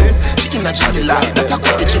you. She in a Jimmy line, that I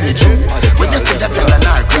call the Jimmy Juice. When you see that girl and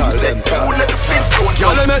her crew, say, who let the Flintstone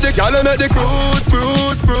go? Girl make the bruise.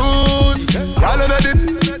 Girl make the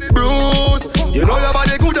bruise. You know your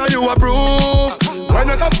body good and you approve. When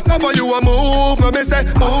you come on, you a move. Let me say,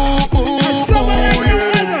 ooh,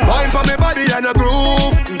 yeah. Wine for me body and a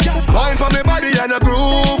groove. Wine for me body and a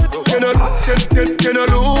groove. You know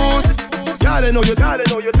lose. Gotta know you.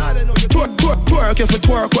 Twerk if you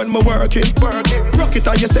twerk when me working. Rock it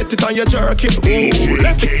and you set it and you jerking. Ooh,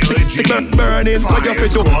 left it burning. What you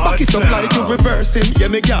fit do? Back it up like you reversing. Yeah,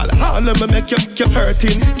 me gal, all of me make you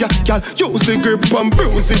hurting. Gal, use the grip and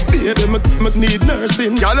bruise it. Baby, me need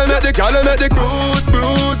nursing. Gal, make the bruise.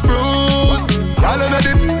 Gal, make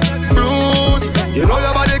the bruise. You know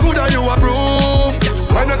your body good and you approve.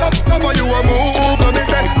 When you come on, you a move. Let me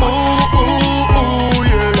say, ooh,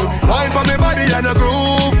 yeah. Wine for me body and a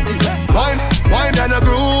groove. Wine and a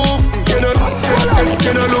groove. You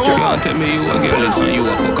know lose. You can't tell me you a girl, listen, you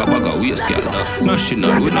a fuck a bag of waist, girl.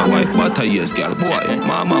 National, we no wife, but a years, girl. Boy,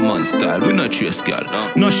 mama man style, we no chase, girl.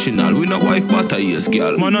 National, we no wife, but a years,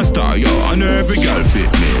 girl. Man a star, yo, and every girl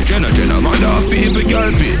fit me. Jenna, man off people,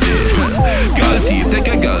 girl fit me. Girl thief, take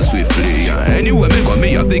a girl swiftly. Anyway, me got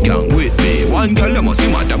me up the gang with me. One girl, you must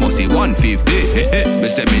see mad, must see 150. Me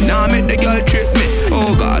say me nah make the girl trick me.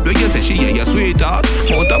 Oh God, when you say she ain't your sweetheart,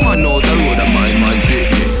 out a man out the road, a my man pick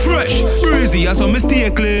me. Fresh, breezy, and some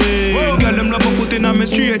mistake clean. Girl, them love a foot in a me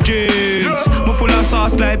straight jeans. Me full of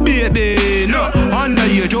sauce like baby. No,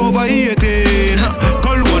 underage over 18.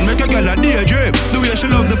 Cologne make a girl a daydream. The way she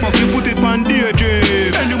love the fuck, she put it on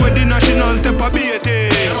daydream. Anyway, the national step a beating.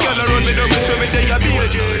 Girl, I run me down, so me day a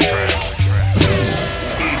daydream.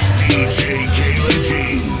 It's DJ Kayla G,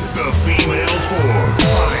 the female form.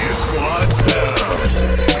 Fire Squad sound.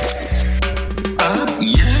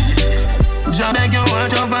 Yeah. Jah beg you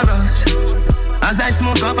watch over us as I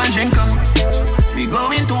smoke up and drink up. We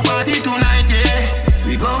going to party tonight, yeah.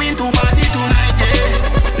 We going to party tonight,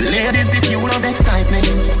 yeah. Ladies, if you love excitement,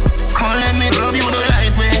 come let me rub you the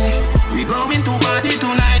right way. We going to party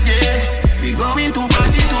tonight, yeah. We going to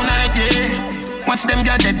party tonight, yeah. Watch them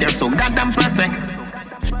get dead, they're so goddamn perfect.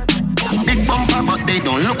 Big bumper, but they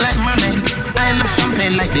don't look like mermaid. I love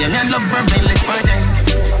champagne like them, I love vervain, let's party.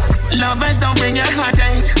 Lovers don't bring your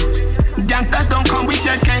heartache. Gangsters don't come with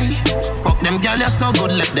your cake. Fuck them girls, you're so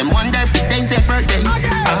good, let them wonder if today's their birthday.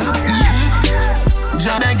 Yeah.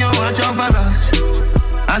 Jah beg you watch over us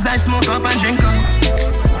as I smoke up and drink up.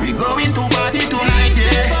 We going to party tonight,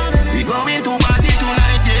 yeah. We going to party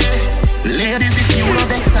tonight, yeah. Ladies, if you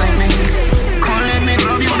love excitement, come let me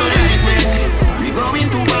rub you the right way. We going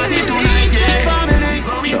to party tonight, yeah. We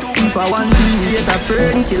going to party. If I want to hate a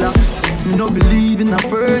fern killer, me no believe in a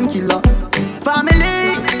fern killer.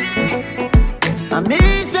 Family, I me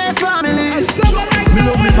say family. Me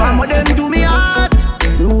love me fam, what them do me heart.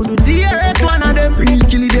 Me who do the hurt one of them. Real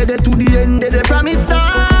kill it dead to the end, dead from me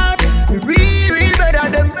start. Me real better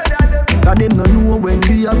them. Cause them no know when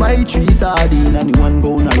we a buy 3 sardines and the one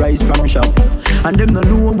gonna rise from shop. And them no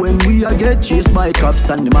know when we a get chased by cops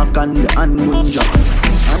and the mac and the handgun job.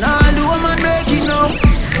 And all the woman breaking up,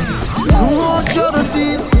 know how struggle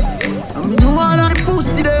feel. And me know all of the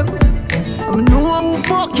pussy them. And me know who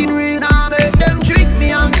fucking read. I make them trick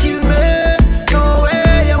me and kill me. No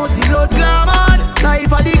way, you must see blood clamor.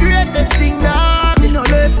 Life are the greatest thing that me no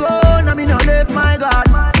left go, no me no left my God.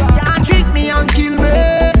 Can't trick me and kill me.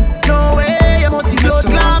 No way, you must see blood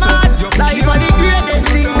clamor. Life are the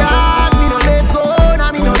greatest thing that me no left go,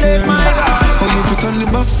 no me no left my God. Oh, you fit on the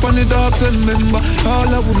back on the dogs and remember all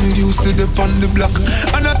I would used to dip on the block.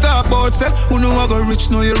 And I talk about about self. Who know I go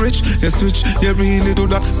rich, know you rich. You switch, you really do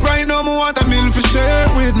that. Right now, me want a meal for share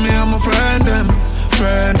with me and my friend them.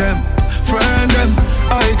 Friend them, friend them.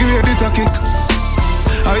 I grade it a kick.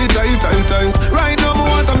 I eat. Right now, me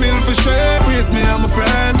want a meal for share with me and my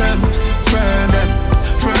friend them. Friend them,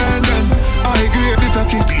 friend them. I grade it a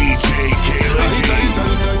kick. DJ Kayla G.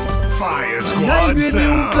 Fire Squad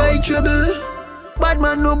sound. Like trouble. Bad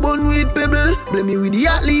man no bun with pebble. Blame me with the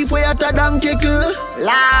hot leaf where you ta damn kickle.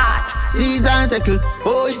 Lord, season circle.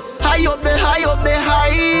 Boy, high up there, high.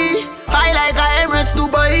 High like a Emirates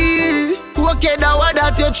Dubai. Okay, now what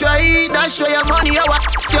that you try. That's why your money you want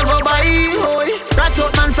you go buy. Boy, frost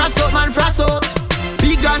out.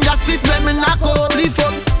 Big gun just split when me knock out. Lift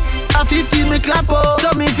up. A 50 me clap out.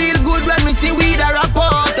 So me feel good when me see weed a rap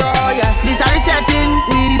out. Oh yeah, this a the setting.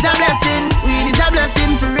 Weed is a blessing. Weed is a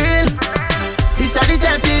blessing for real. This a the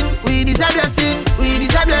setting. Weed is a blessing. Weed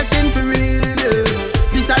is a blessing for real.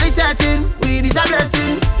 This a the setting. Weed is a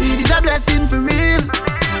blessing. Weed is a blessing for real.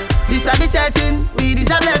 This a the setting. Weed is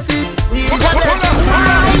a blessing. Weed is a blessing for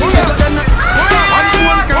real.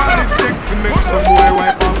 One call it take to make some boy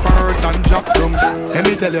wipe up her hurt and drop down. Let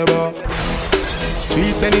me tell you about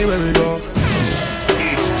streets anywhere we go.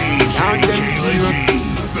 It's DJ Kayla G,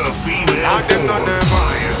 the female force.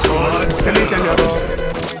 Fire Squad sound. Let me tell you about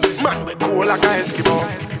man we cool like a Eskimo.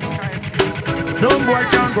 No boy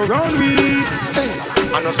can go round me.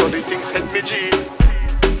 I know so the things hit me G.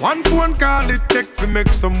 One phone call it take to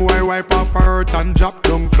make some boy wipe up her hurt and drop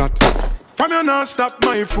down flat. From you not stop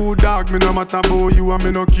my food dog. Me no matter about you and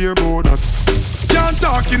me no care about that. Can't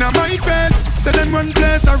talk in my face. Say them run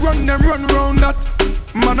place, I run them run round that.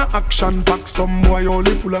 Man a action pack, some boy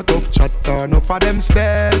only full of tough chatter. Enough of them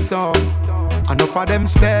stairs up. Enough of them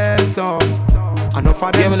stairs up. Enough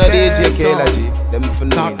of them stairs up.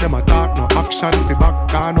 Talk them a talk, no action fi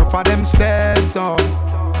back. Enough of them stairs up.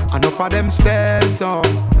 Enough of them stairs up.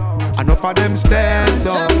 Enough of them stairs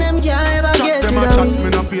up. Some them can't ever chat get them to a the chat, weed. me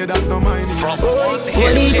no pay that no mind.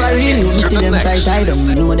 Only if I really want to see them try tie down.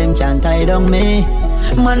 Me know them can't tie down me.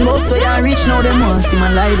 Man boss way I reach now them want see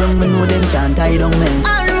man lie down. Me know them can't tie down me.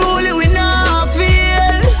 Unruly we not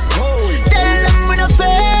feel. Tell them we not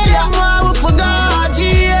fail. Young one we forgot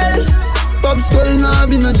jail. Pop skull now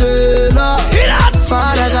be no jailer.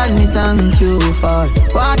 Father God me thank you for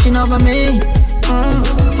watching over me.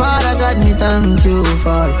 Father God me thank you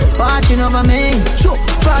for watching over me.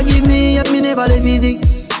 Forgive me if me never live easy.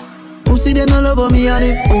 Pussy them all over me and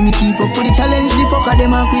if oh me keep up with the challenge, the fucker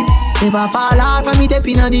them a quiz. Never fall off from me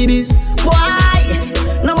tapping on the biz. Why?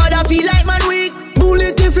 No matter feel like man weak.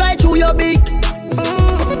 Bullet if fly through your beak.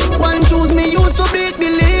 One shoes me used to beat.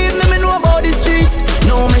 Believe me know about the street.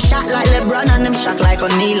 No me shot like LeBron and them shot like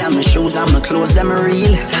O'Neal. And my shoes and my clothes them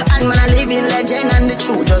real. And man a living legend and the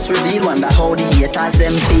truth just reveal. Wonder how the haters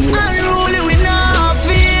them feel. Unruly we not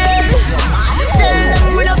fear. Tell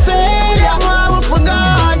them we not fail. Young one we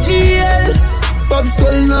forgot jail. Pop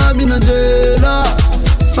skull now be no jailer.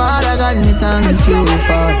 Father God me thank you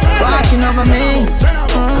for watching over me.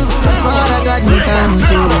 Father God me thank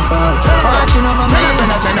you for watching over me.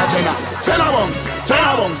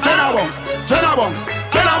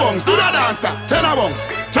 Tenor bongs, do the dancer. Tenor bongs.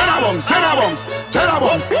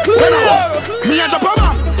 Me a drop a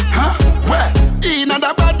man, huh? Where? In and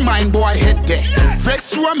the bad mind boy head there.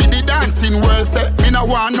 Vex through me the dancing world say. Me no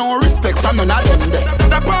want no respect from none of them there.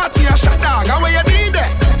 The party a shot dog, how you did there?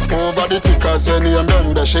 Over the tickers when you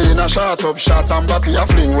done the she in a shot up shots and body a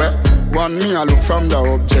fling where. One me a look from the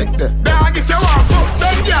object there. Dog if you want fuck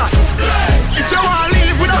some yeah. If you want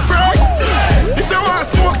live with a friend. If you want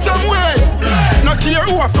smoke some way. No care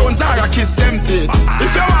who a phones are a kiss them teeth.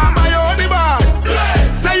 If you want buy your the bar.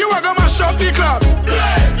 Say you a go mash up the club.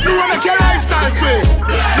 You a make your lifestyle sweet.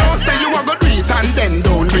 No say you a go do it and then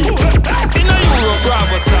don't do it. In a Europe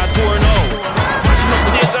Bravo start tour now. Mashing up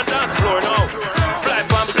stage and dance floor now. Fly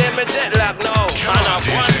pan play me jet lag now. And I've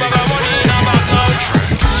one bag of money in a bag now.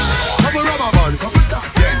 Have a rubber band, couple start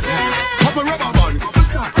then. Have a rubber band, couple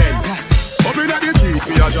start then. Up in the street,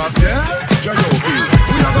 we a drop there. J.O.P.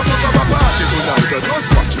 We a go fuck up a party tonight, just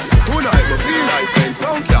watch. Tonight we feel nice, things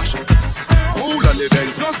don't clash. Cool on the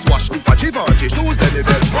Benz, just wash. If a Givenchy shoes, then the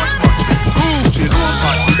belt must match. Gucci, low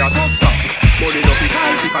fast with a tough top. Money no be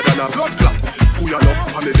kind, thicker than a blood clot. Who you know,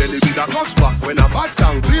 and the belly with a clutch back. When a bad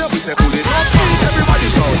sound clear, we say pull it up. Everybody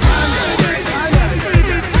shout.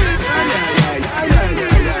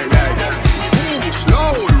 Push,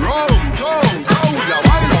 load, roam, down, down, ya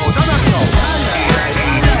wild out, and a shout.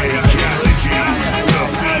 DJ Kayla G, the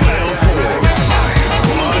female force. Fire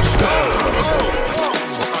Squad sound.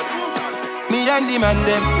 Me and the man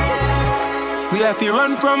them We have to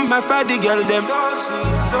run from my party girl them.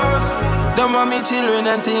 Don't want me children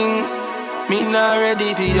and thing. Me not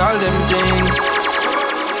ready for all them things.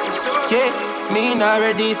 Yeah, me not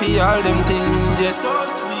ready for all them things yet.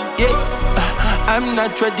 Yeah, I'm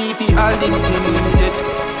not ready for all them things yet.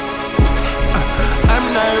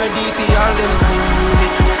 I'm not ready for all them things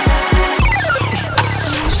yet.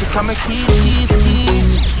 She come a keep,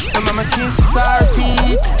 and mama kiss her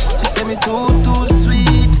teeth. She say me too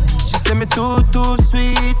sweet. She say me too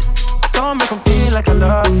sweet. Don't make 'em feel like I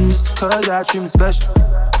love them, just 'cause I treat me special.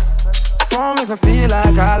 Don't make 'em feel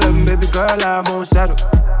like I love them, baby girl, I won't settle.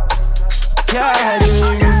 Yeah, I had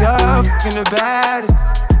dreams of in the bad.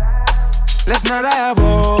 Last night I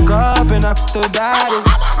woke up and I felt bad.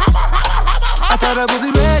 I thought I would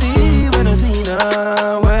be ready when I seen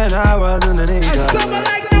her, when I was underneath her. Someone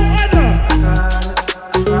like no other.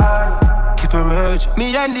 Keep her urge,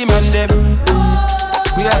 me and the man them.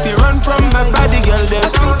 We have to run from my body girl them.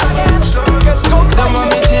 Don't want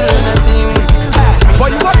me chillin' a thing.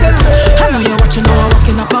 What you want tell me? I know you're watching, now I'm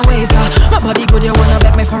walking up my ways. My body good, you wanna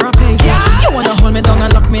bet me for a pace. Yeah. You wanna hold me down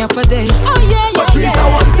and lock me up for days. Oh yeah, but please, I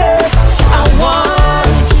want it. I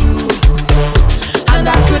want you, and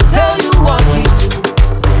I could tell you want me to.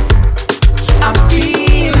 I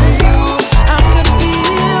feel you, I could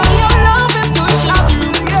feel your love and push up.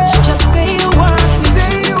 Just say you want me,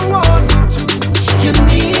 say you want me to. You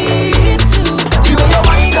need to. You know you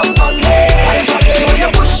wind up on me, you know you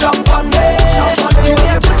push up on me.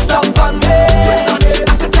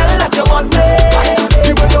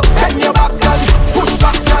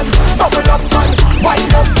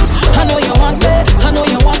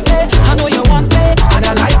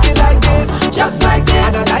 Just like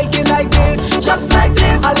this, I like it like this. Just like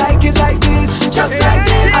this, I like it like this. Just like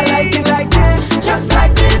this, I like it like this.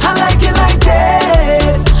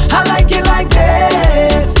 I like it like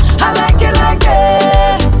this. I like it like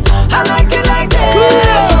this. I like it like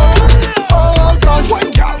this. Oh God,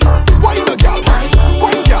 one girl, one the girl,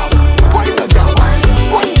 one girl, one the girl,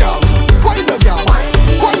 one girl, one the girl,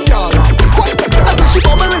 one girl, one the girl.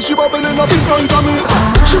 She bubbling up in front of me.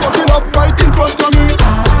 She walking up right in front of me,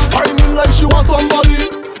 whining like she wants somebody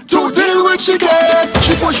to deal with. She gets,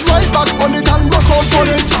 she push right back on it and rock out on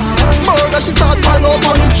it. Murder, she start pile up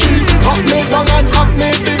on it. She up me down and up me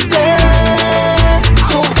busy.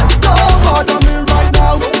 So don't bother me right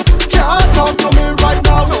now. Can't talk to me right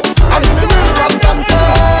now. I'm in the middle of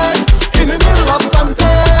something. In the middle of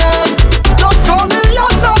something. Don't call me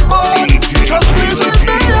on the phone. Just please leave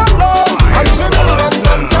me alone. I'm in the middle of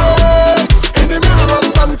something. In the middle of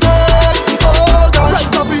something. Oh God, right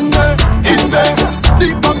up in there, deep down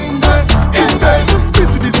in there.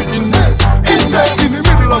 Busy in there, in the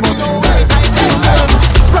middle of nothing there, in there,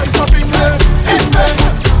 right up in there,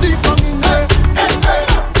 deep down in there,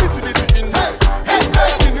 busy in there,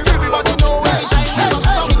 in the middle of nowhere.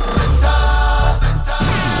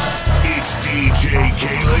 It's DJ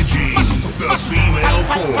Kayla G, the female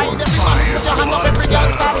force. Fire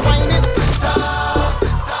Squad sound.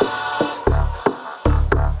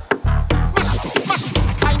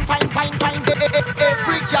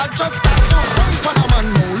 Every girl just start to wine for a man,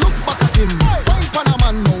 no look back at him. Wine for a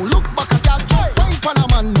man, no look back at y'all. Just wine for a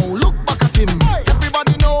man, no look back at him.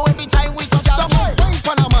 Everybody know every time we touch down. Wine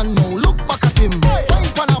for a man, no look back at him. Wine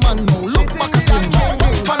for a man, no look back at him.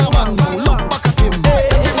 Wine for a man, no look back at him.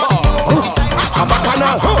 Everybody know every time.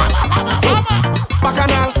 Bacchanal,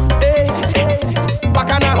 bacchanal,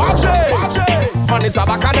 bacchanal. Watch it, man, it's a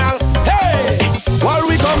bacchanal. Hey, what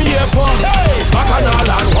we come here for? Hey,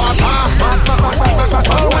 bacchanal and water.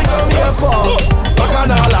 All we come here for,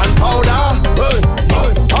 bacchanal and powder.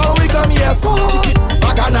 All we come here for,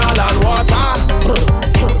 bacchanal and water.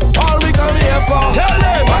 All we come here for,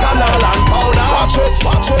 bacchanal and powder. Watch it,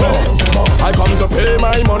 watch it. I come to pay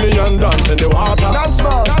my money and dance in the water. Dance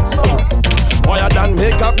more. Why done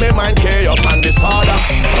make up my mind chaos and disorder.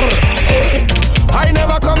 I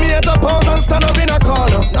never come here to pose and stand up in a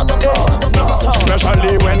corner.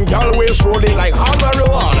 Especially when girl waist rolling like hard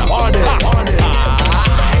marijuana.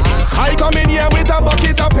 I come in here with a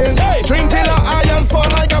bucket of paint. Drink till a iron fall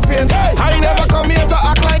like a faint. I never come here to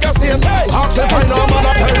act like a saint. Ask if I know man,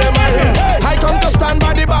 I tell them I hate. I come to stand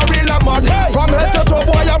by the barrel of mud. From head to toe,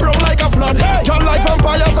 boy, I broke like a flood. Jump like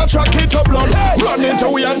vampires, attract it to blood. Run into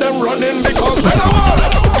we and them running because when I want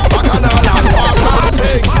bacchanal and water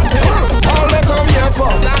take. All they come here for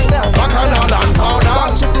bacchanal and powder.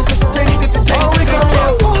 All we come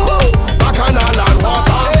here for bacchanal and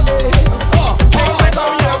water. All we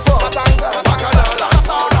come here for bacchanal and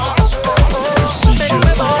powder.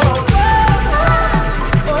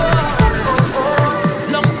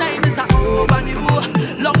 Long time is a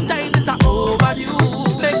overdue. Long time is a overdue.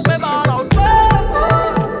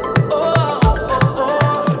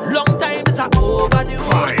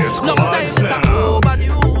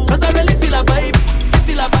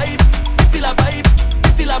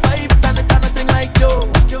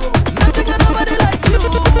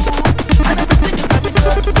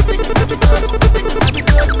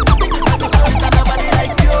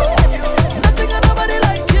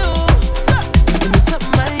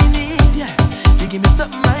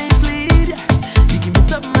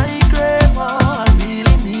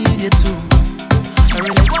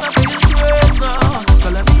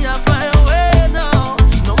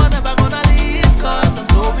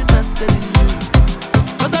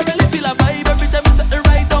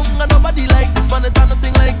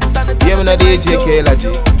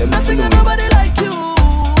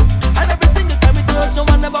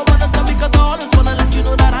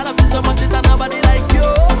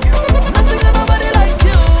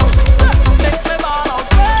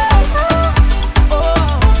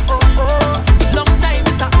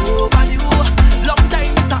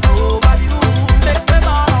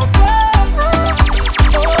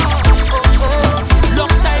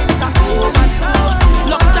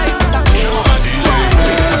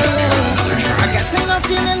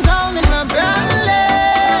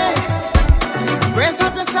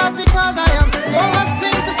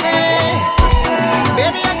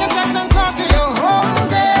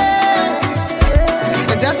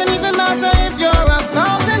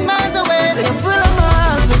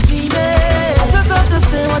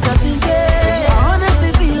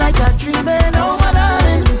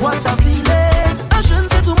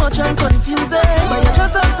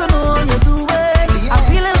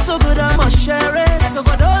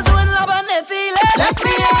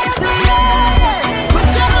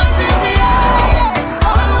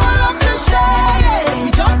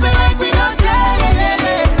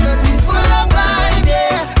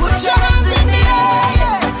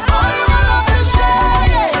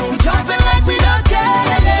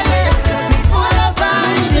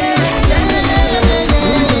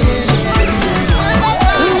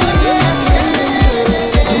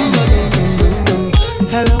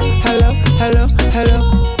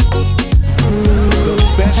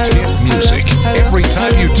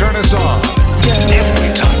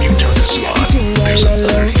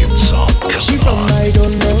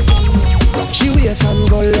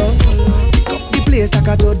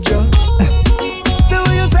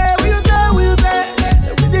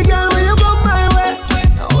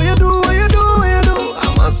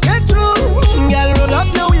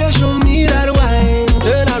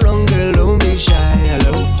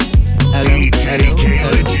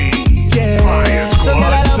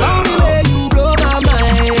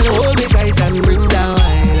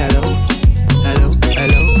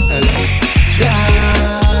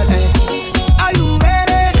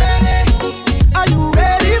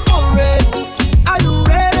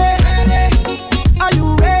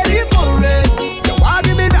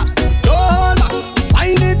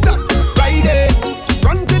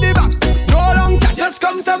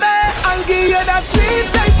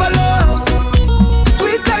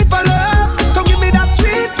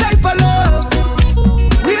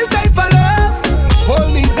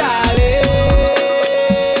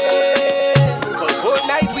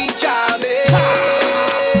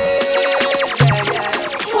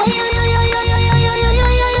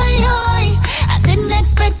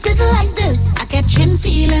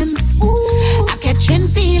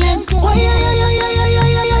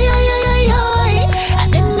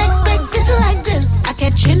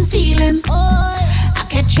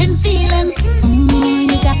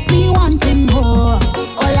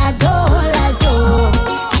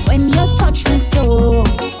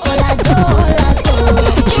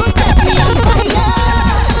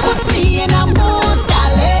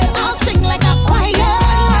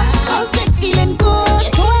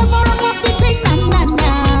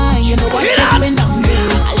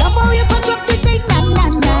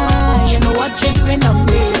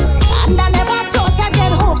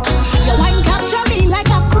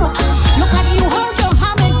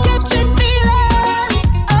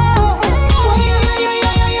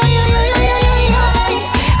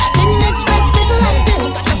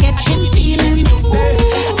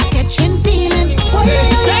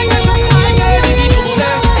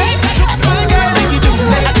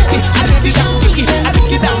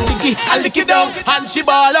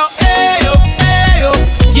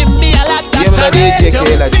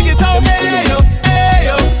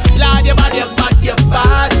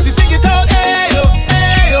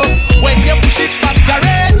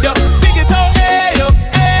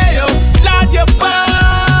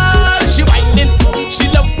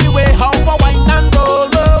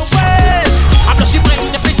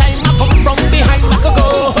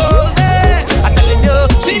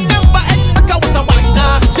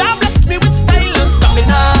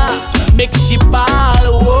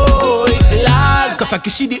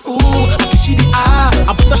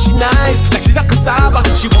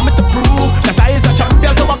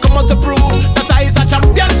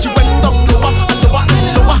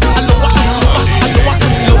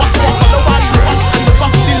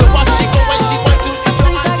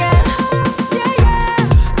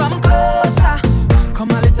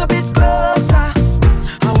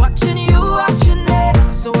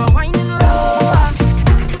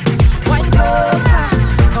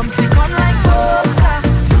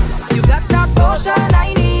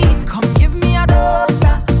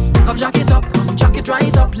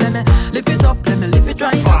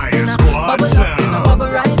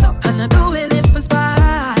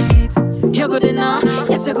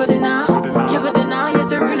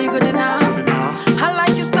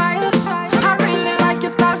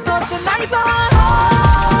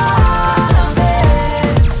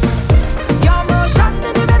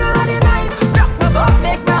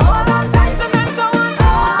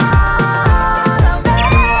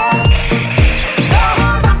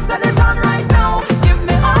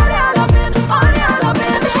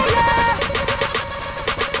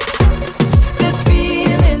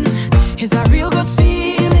 It's a real good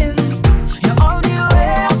feeling.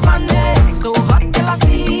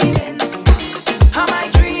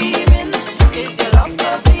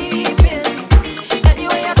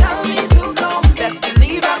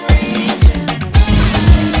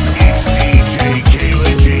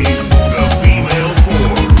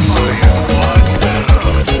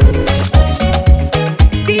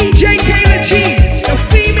 DJ Kayla G, the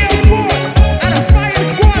female force and a Fire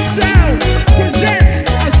Squad sound presents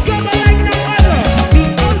a summer like no other, the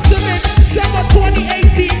ultimate summer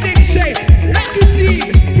 2018 mixtape. Like your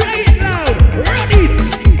team, play it loud, run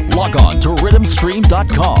it. Log on to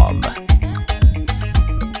rhythmstream.com.